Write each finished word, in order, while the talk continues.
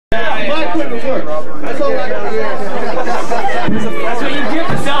That's what you get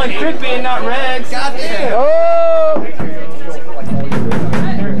for selling Crippy and not Regs. Goddamn. Oh!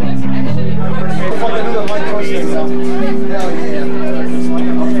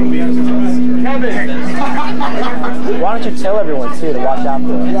 Why don't you tell everyone too to watch out for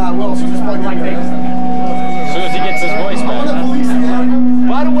him? Yeah, I will. So just plug like this. As soon as he gets his voice back.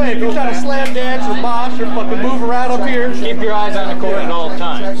 By the way, if you're trying to slam dance or mosh or fucking move around up here, Keep your eyes on the court at all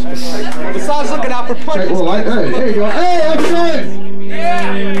times. the song's looking out for punches. Hey, well, hey, there you go. Hey, how's it going?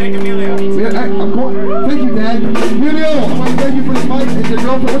 Yeah, Emilio. Yeah, hey, I'm going. Thank you, Dad. Emilio, I want to thank you for the mic. And your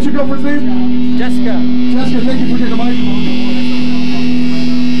girlfriend, what's your girlfriend's name? Jessica. Jessica, thank you for getting the mic.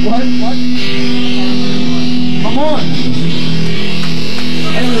 What? Come on.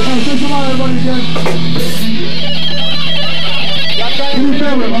 Anyway, thanks a lot, everybody, again. Do me a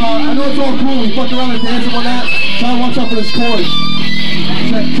favor, I know it's all cool, we fuck around and dance and whatnot. Try to watch out for this chord.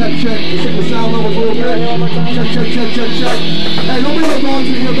 Check. Check the sound levels a little bit. Check. Hey, don't bring no dogs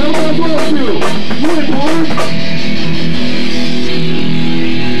in here. That's what I'm going to do. You ain't bored?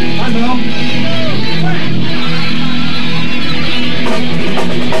 I know.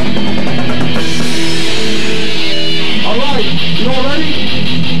 All right, you all ready?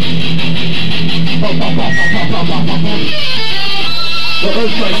 The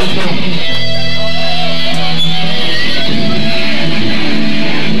earthquake is down.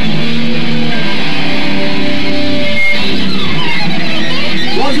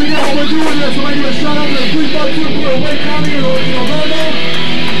 Once again, what we're doing is we're going to shout out to the 352 crew of Wake County and Orlando.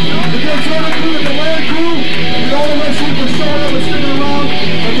 The good service crew and the land crew. And all the rest of you for showing up and sticking around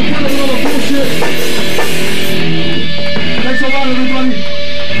and for putting up all the bullshit. Thanks a lot, everybody.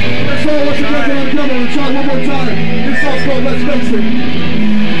 Let's all once again to the demo and try one more time. This song's called Let's Face It.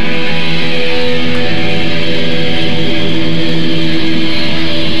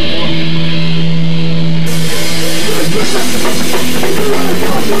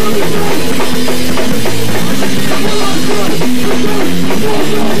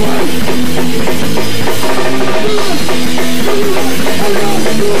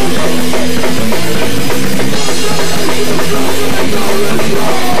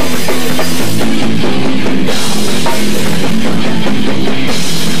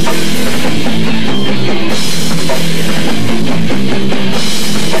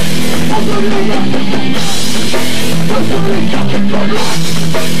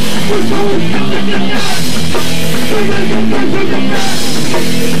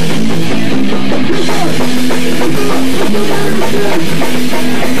 We're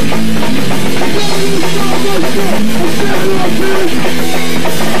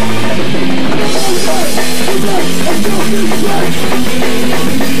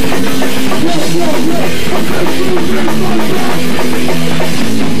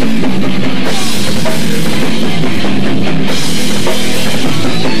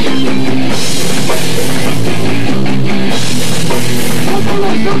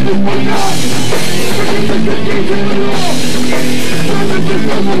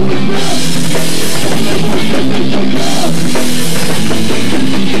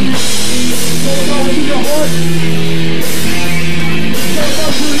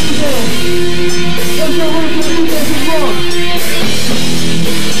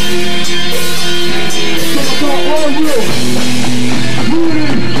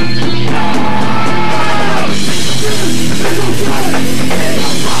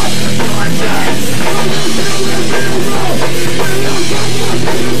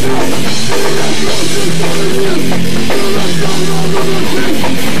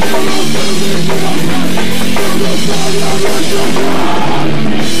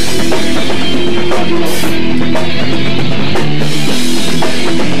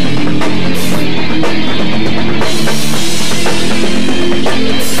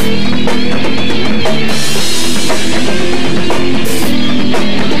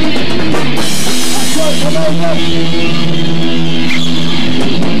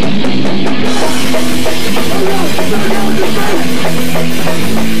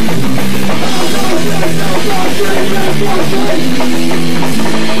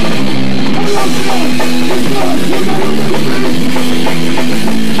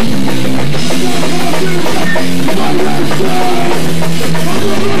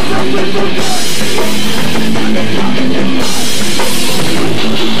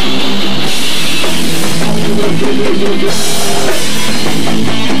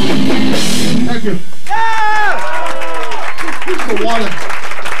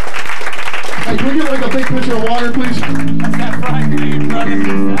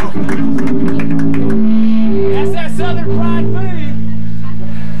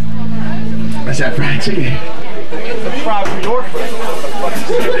that fried chicken? Fried New York.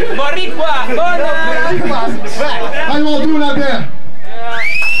 Boricua! How you all doing out there?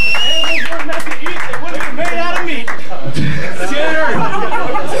 Made out of meat.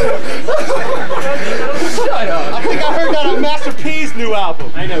 Shut up. I think I heard that on Master P's new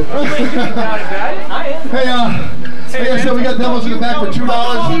album. I know. Hey, like I said, we got demos in the back for $2.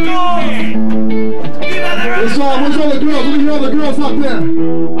 This song, where's all the girls? Let me hear all the girls out there.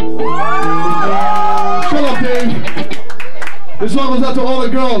 Shut up, Dave. This song goes out to all the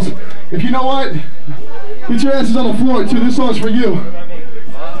girls. If you know what, get your asses on the floor too. This song's for you.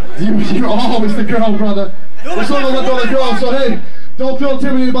 You're always the girl, brother. This song goes out to all the girls. So hey, don't feel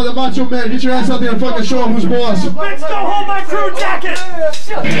intimidated by the macho man. Get your ass out there and fucking show them who's boss. Let's go hold my crew jacket.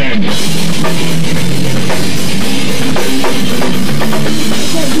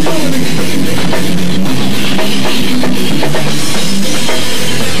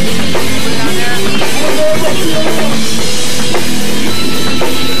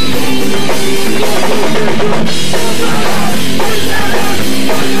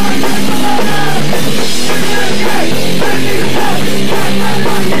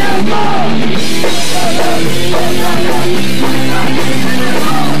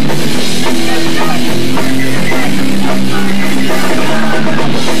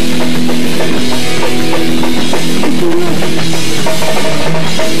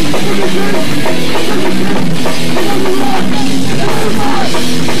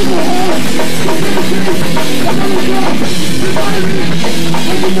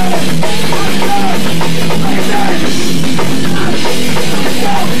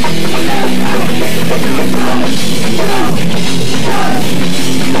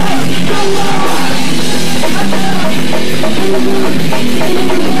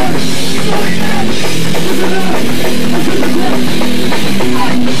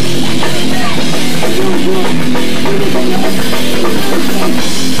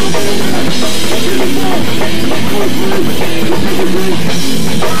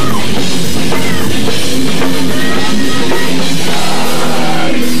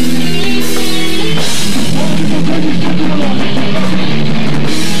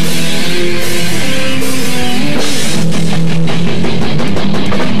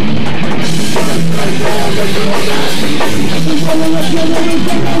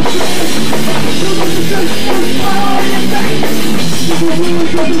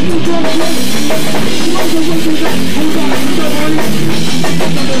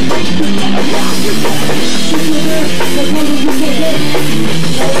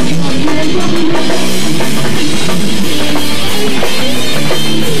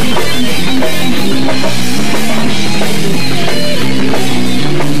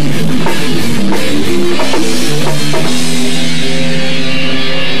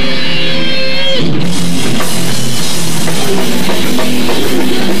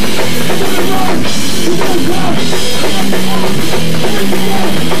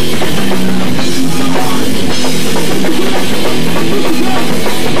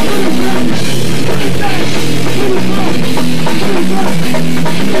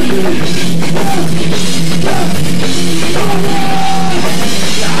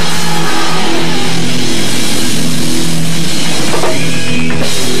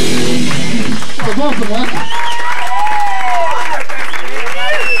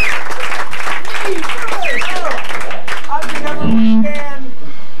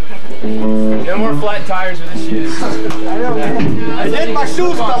 No more flat tires with this shit. I know, man. I did, my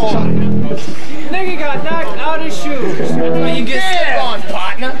shoes fell off. Nigga got knocked out his shoes. That's why you get stepped on,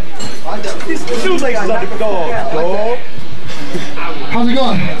 partner. These shoelaces on the dog. How's it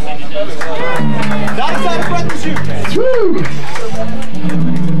going? Not inside the front of the shoe. Woo!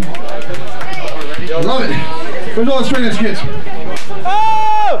 Love it. Where's all the straight edge kids?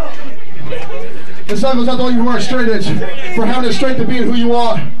 Oh! This song goes out to all you who are straight edge for having the strength to be who you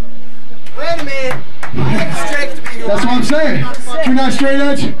are. Wait a minute. I have the strength to be who That's what I'm saying. If you're not straight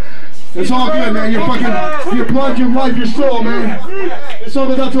edge, it's all good, man. You're fucking, your blood, your life, your soul, man. This song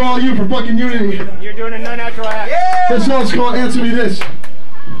goes out to all you for fucking unity. You're doing a no-natural act. Yeah. This song's called Answer Me This.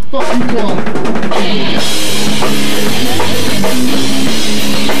 Fuck you, Paul.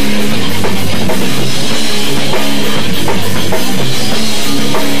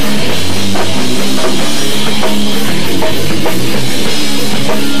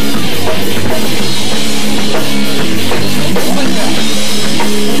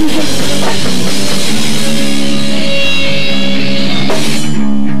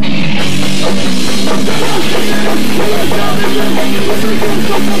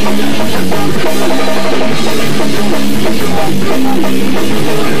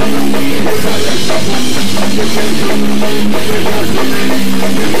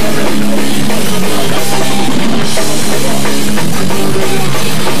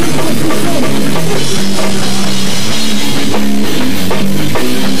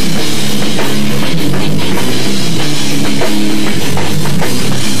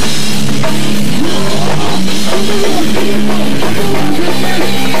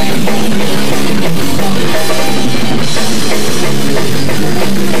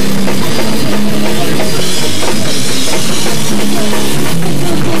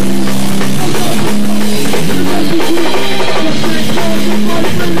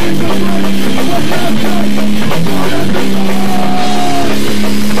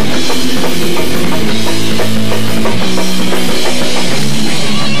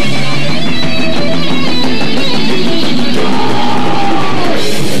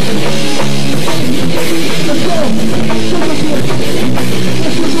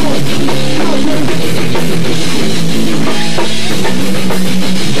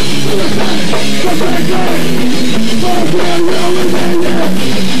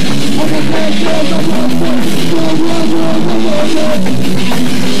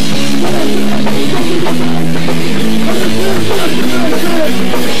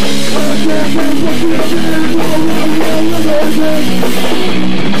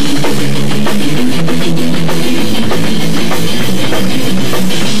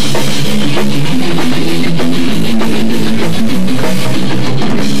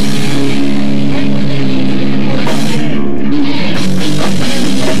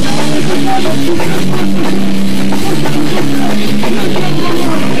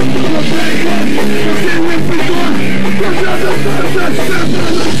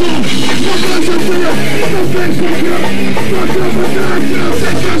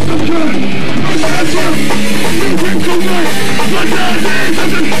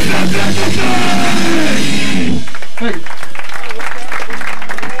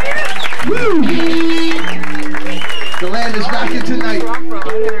 The land is back in tonight. I've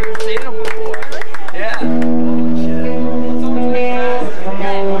never seen him before. Yeah.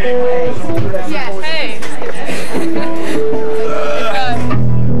 Yes. Hey.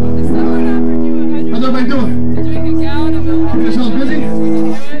 How's everybody doing? Did you make a gallon of milk? You yourselves busy?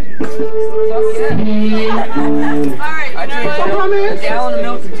 Alright, I drink a gallon of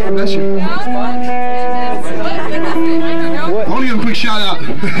milk for 10 Bless you. Only a quick shout out.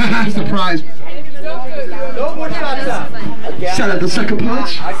 Surprise. No more shots out. Shout out to Second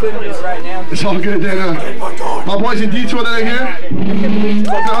Punch. I couldn't do it right now. It's all good then. My boys in Detour that are here.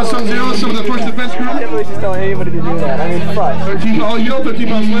 The Aronson Zeros, some of the first defense crew. We just don't anybody to do that. I mean, fuck. 13 oh, you know 13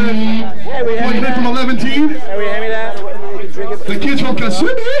 pounds land. Hey, we Boys made from 11 team. Hey, we hand me that? The kids from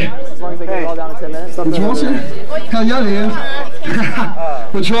Kasumi. As long as they get it all down in 10 minutes. Patrol, sir? Hell yeah, they is.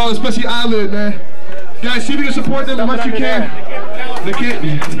 Patrol, especially Eyelid, man. Guys, see if you can support them as much as you can. The kid.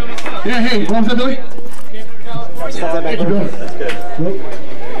 Yeah, hey, what was that, Billy? Thank you, Bill.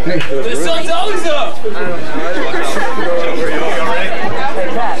 Hey. The sun's always up!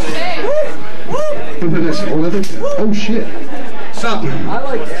 Look at this. Oh, shit. Stop. I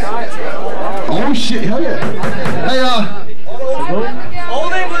like to try it. Oh, shit. Hell yeah. Hey,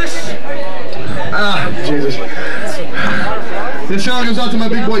 Old English! Jesus. This song goes out to my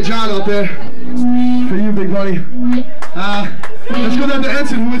big boy John out there. For you, big buddy. Let's go down to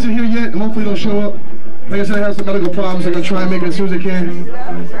Ensign, who isn't here yet. Hopefully they'll show up. Like I said, I have some medical problems. I'm going to try and make it as soon as I can.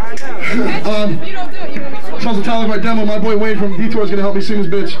 Song's the title of our demo. My boy Wayne from Detour is going to help me sing this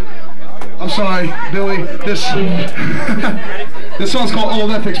bitch. I'm sorry, Billy. This song's called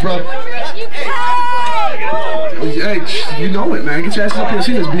Old Ethics, bro. Hey, you know it, man. Get your asses up here and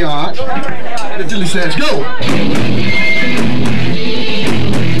sing this, biatch. The Dilly says, go!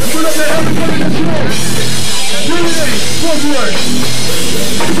 Put up that everybody that's here. Dilly, one word.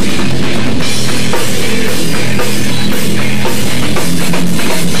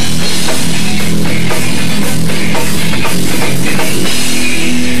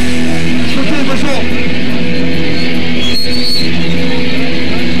 Let's go, patrol.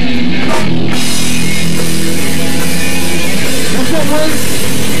 What's up, Wayne?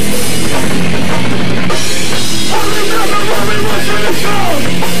 I remember when we was in the show.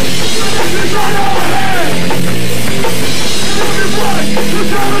 It's on our head. And everybody was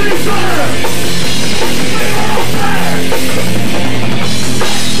telling each other. We all bad.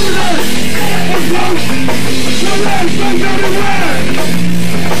 Today, we're close. The last thing everywhere.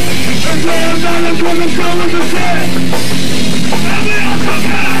 And they're down and from the shoulders of dead. And we all come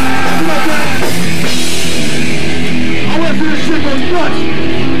back. I went through this shit goes nuts.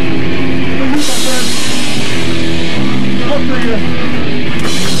 For you, my friend. Up to you.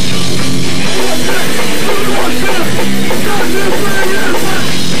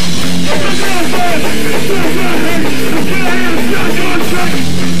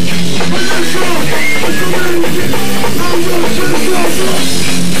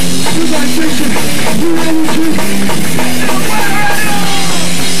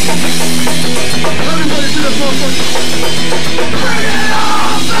 Everybody do this motherfucker. Bring it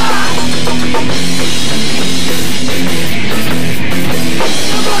on back!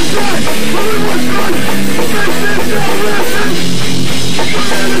 I'm on track, everyone's good. Make this generation.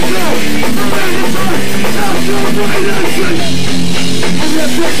 We're in the show, we're in the time. Now celebrate action. I'm that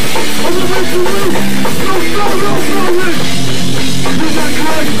bitch, I'm the way to move. No stop, no problem. You're not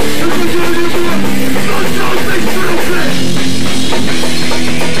correct, it's a dirty boy. Don't think for the fit.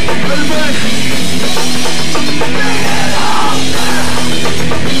 Everybody.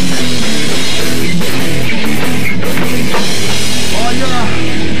 Oh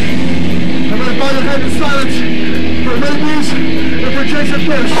yeah, I'm gonna bow your head in silence for ladies and for Jason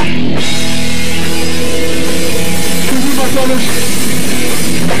Fish. To you, my brothers.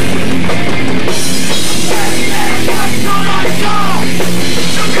 That's what I saw.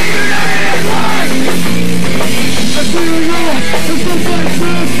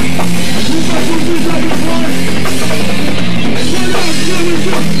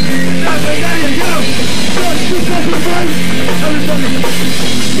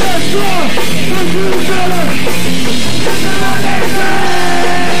 strong. Let's do each other.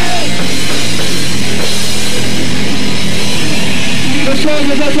 This song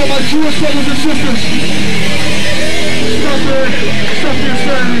is out to all my Jewish brothers and sisters. Stop the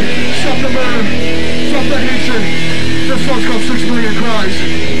insanity, stop the murder, stop the hatred. This song's called 6 Million Cries.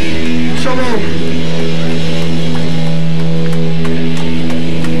 Shalom.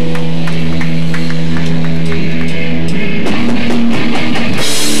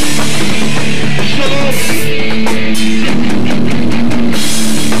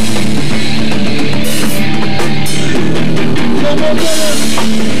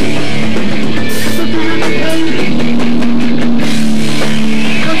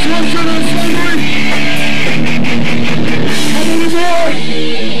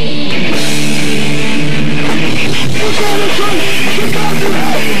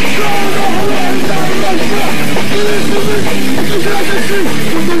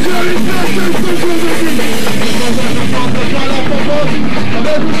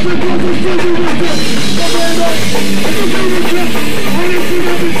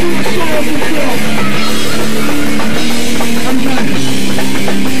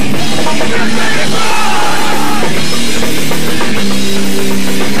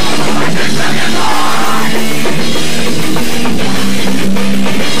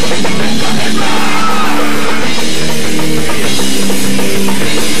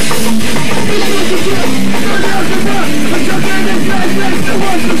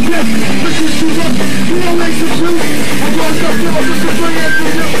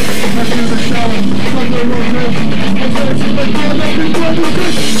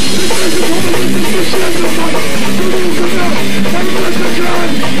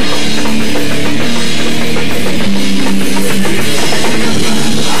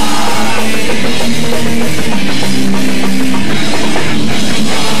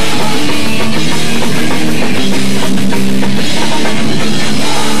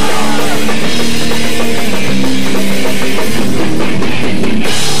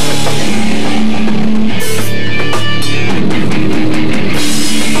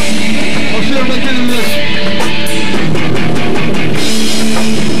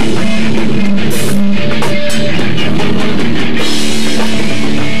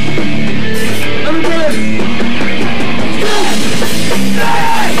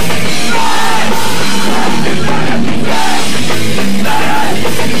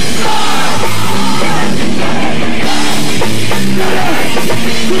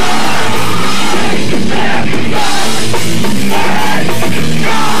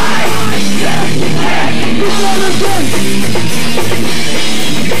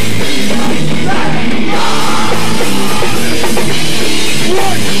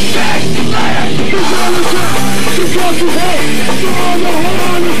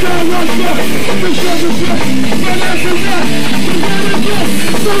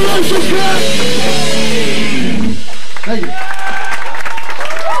 Thank you.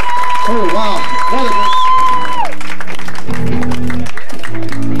 Oh, wow.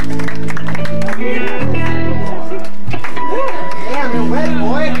 Damn, you're wet,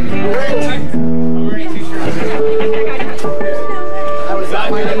 boy. I'm wearing t-shirts. That was not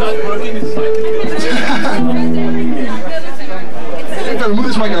my I gotta move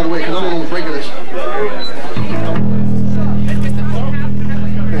this mic out of the way because I don't know what's breaking this.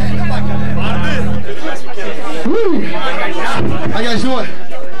 Woo! How you guys doing?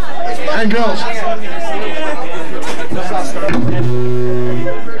 And girls.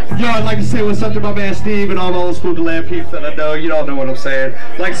 Yo, I'd like to say what's up to my man Steve and all the old school Deland peeps that I know. You all know what I'm saying.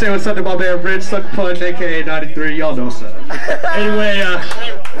 I'd like to say what's up to my man Rich, Sucker Punch, aka 93. Y'all know something. Anyway,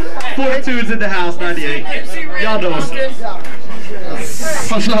 Fortitude's in the house, 98. Y'all know something.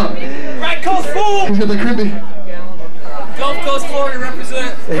 What's up? Right Coast Fool! He's got the crimpy. Gulf Coast Florida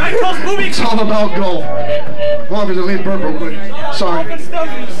represent. Right Coast Movie. It's all about gold. Well, there's a lead burp real quick. Sorry.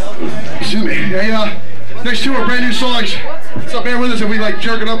 Excuse me. Hey, next two are brand new songs. So bear with us if we like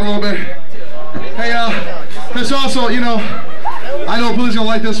jerk it up a little bit. Hey, let's also, you know, I know Billy's gonna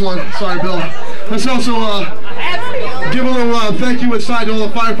like this one. Sorry, Bill. Let's also give a little thank you inside to all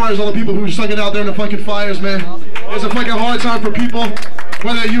the firefighters, all the people who are stuck it out there in the fucking fires, man. It's a fucking hard time for people.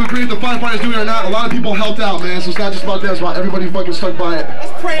 Whether you agree with the firefighters doing it or not, a lot of people helped out, man. So it's not just about them, it's about everybody who fucking stuck by it.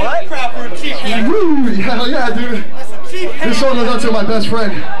 Let's pray in the crowd for a cheap man. Woo! Hell yeah, dude. This song goes out to my best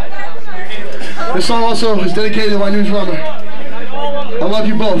friend. This song also is dedicated to my new drummer. I love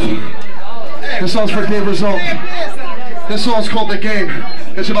you both. This song's for Dave Result. This song's called The Game.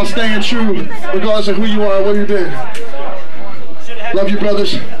 It's about staying true, regardless of who you are or what you did. Love you,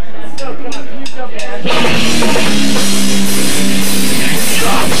 brothers.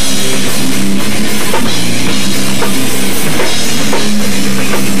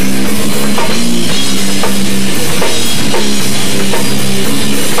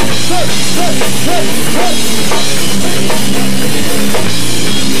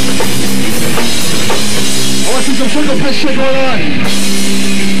 shit going on.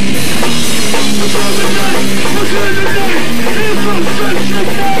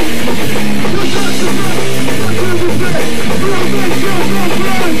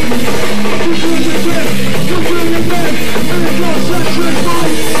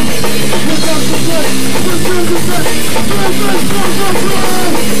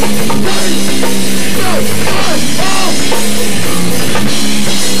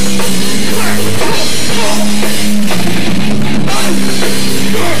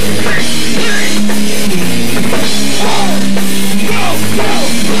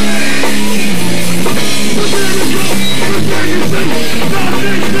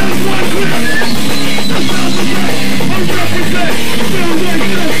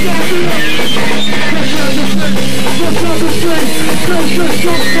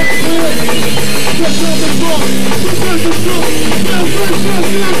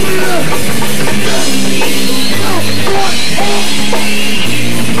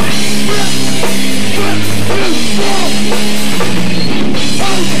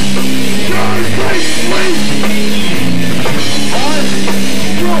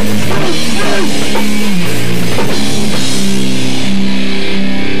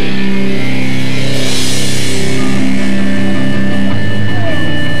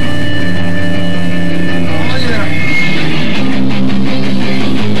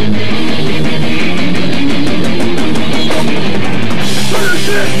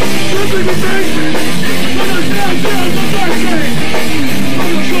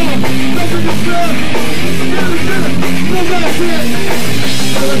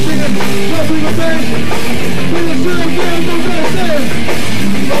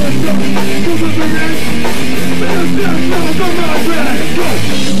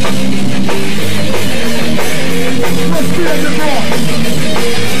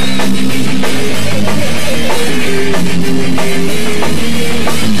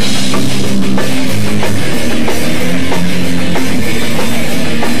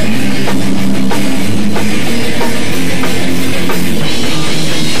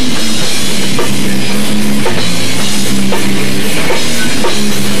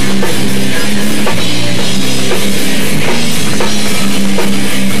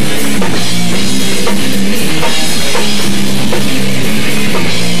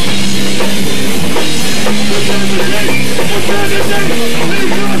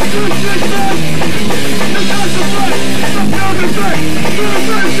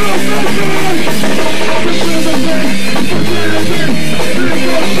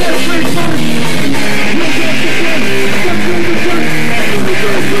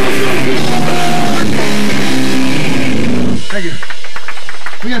 Thank you.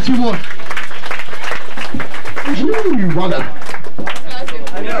 We got two more. Ooh, brother.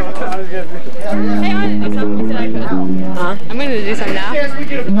 Hey, I wanted to do something. You said I could. Huh? I'm going to do something now.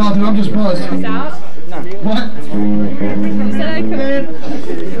 No, dude, I'm just buzzed. Stop. What? You said I could.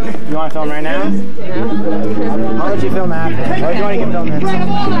 You want to film right now? No. I'll let you film after. Or do you want to get filmed in?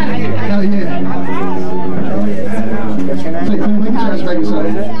 Hell yeah. What's your name?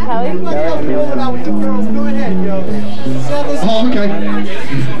 Oh, okay.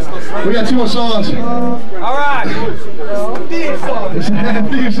 We got two more songs. Alright. It's a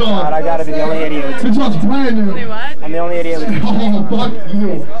theme song. God, I gotta be the only idiot. This one's brand new. Wait, what? I'm the only idiot. Oh, fuck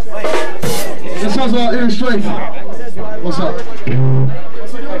you. This song's about inner strength. What's up?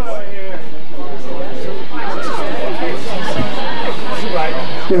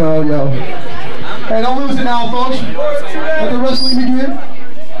 Yo. Hey, don't lose it now, folks. Let the wrestling begin.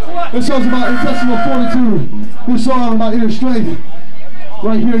 This song's about intestinal fortitude. This song about inner strength.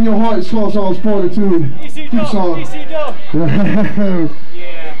 Right here in your heart, it's called Fortitude. Keep song. Yeah.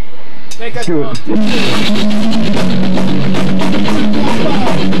 Make us Do it.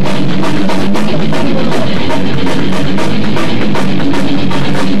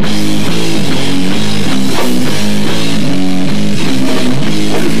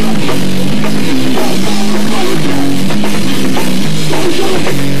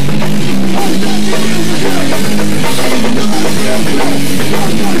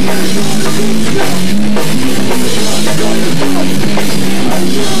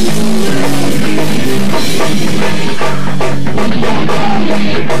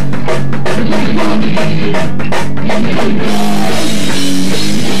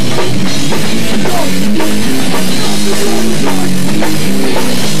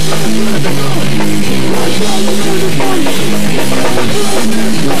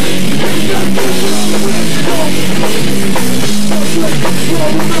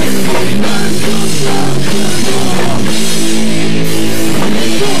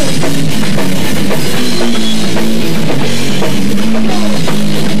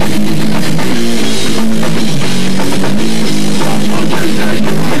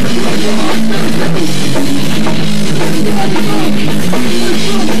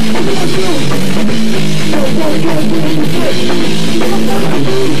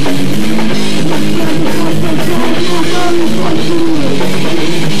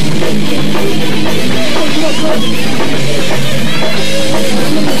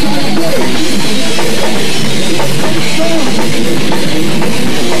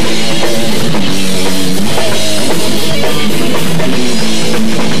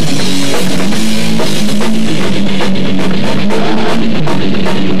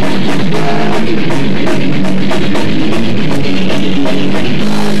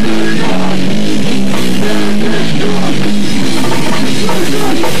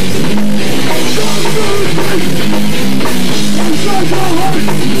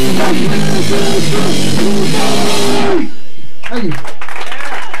 Thank you.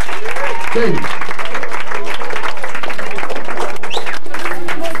 Thank you.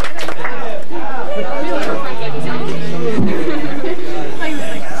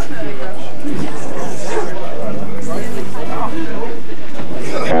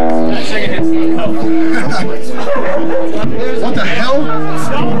 What the hell?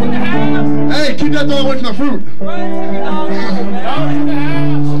 Hey, keep that dog away from the fruit.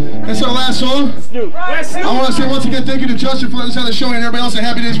 That's our last song. I want to say once again thank you to Justin for letting us have the show and everybody else at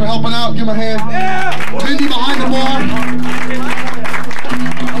Happy Days for helping out. Give him a hand. Mindy behind the bar.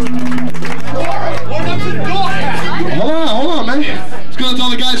 Hold on, man. Let's go to all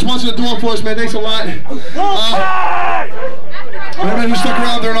the guys sponsoring the door for us, man. Thanks a lot. Everybody who stuck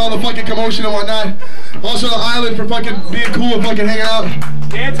around during all the fucking commotion and whatnot. Also the island for fucking being cool and fucking hanging out.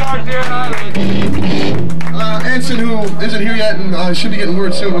 Can't talk there, Island. Aronson, who isn't here yet and should be getting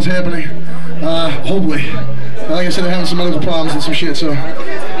word soon what's happening. Hopefully. Like I said, they're having some medical problems and some shit, so.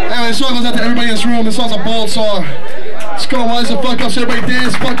 Anyway, this song goes out to everybody in this room. This song's a bold song. Let's go, wise the fuck up, so everybody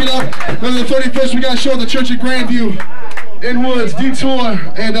dance, fuck it up. Then the 31st, we got a show at the Church at Grandview. In Woods, Detour,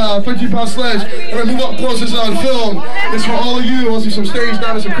 and 13-pound sledge. We're gonna move up close. This is on film. It's for all of you. I want to see some stage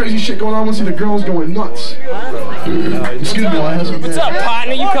now. There's some crazy shit going on. I want to see the girls going nuts. Excuse me, I have some. What's up,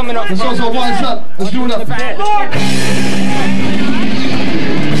 partner? You coming up? This also wise up. Let's do it up.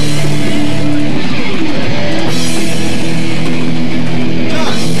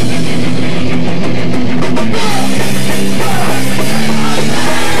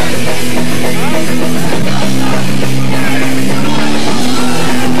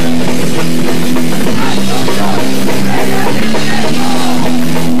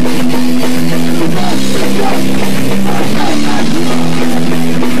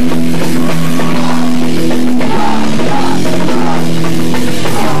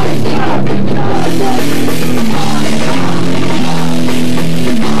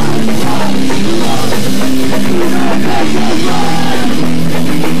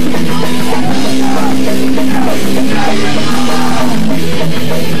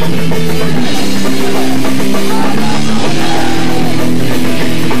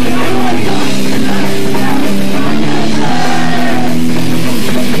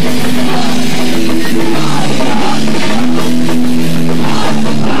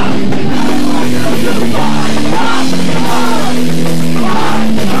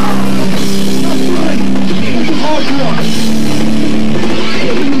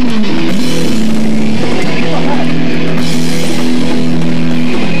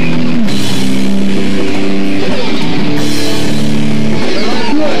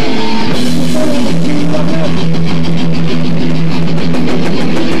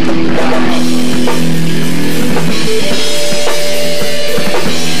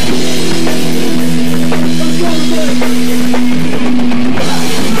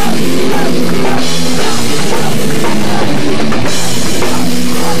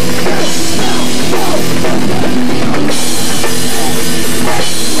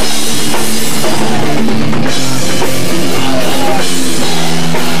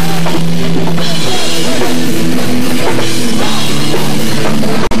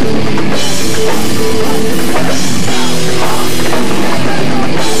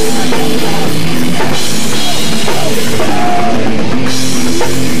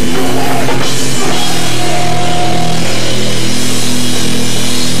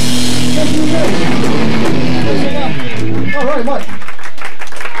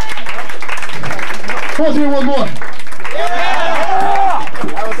 One more. Yeah!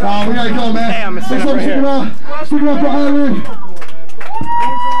 We gotta go, man. Hey, I'm a stick right here. Stick around for Iron.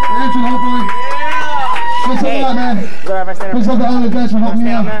 Aronson, hopefully. Thanks a lot, man. Thanks a lot to all the guys for helping me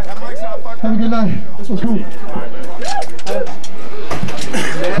out. Have a good night. This was cool.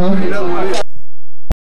 Huh?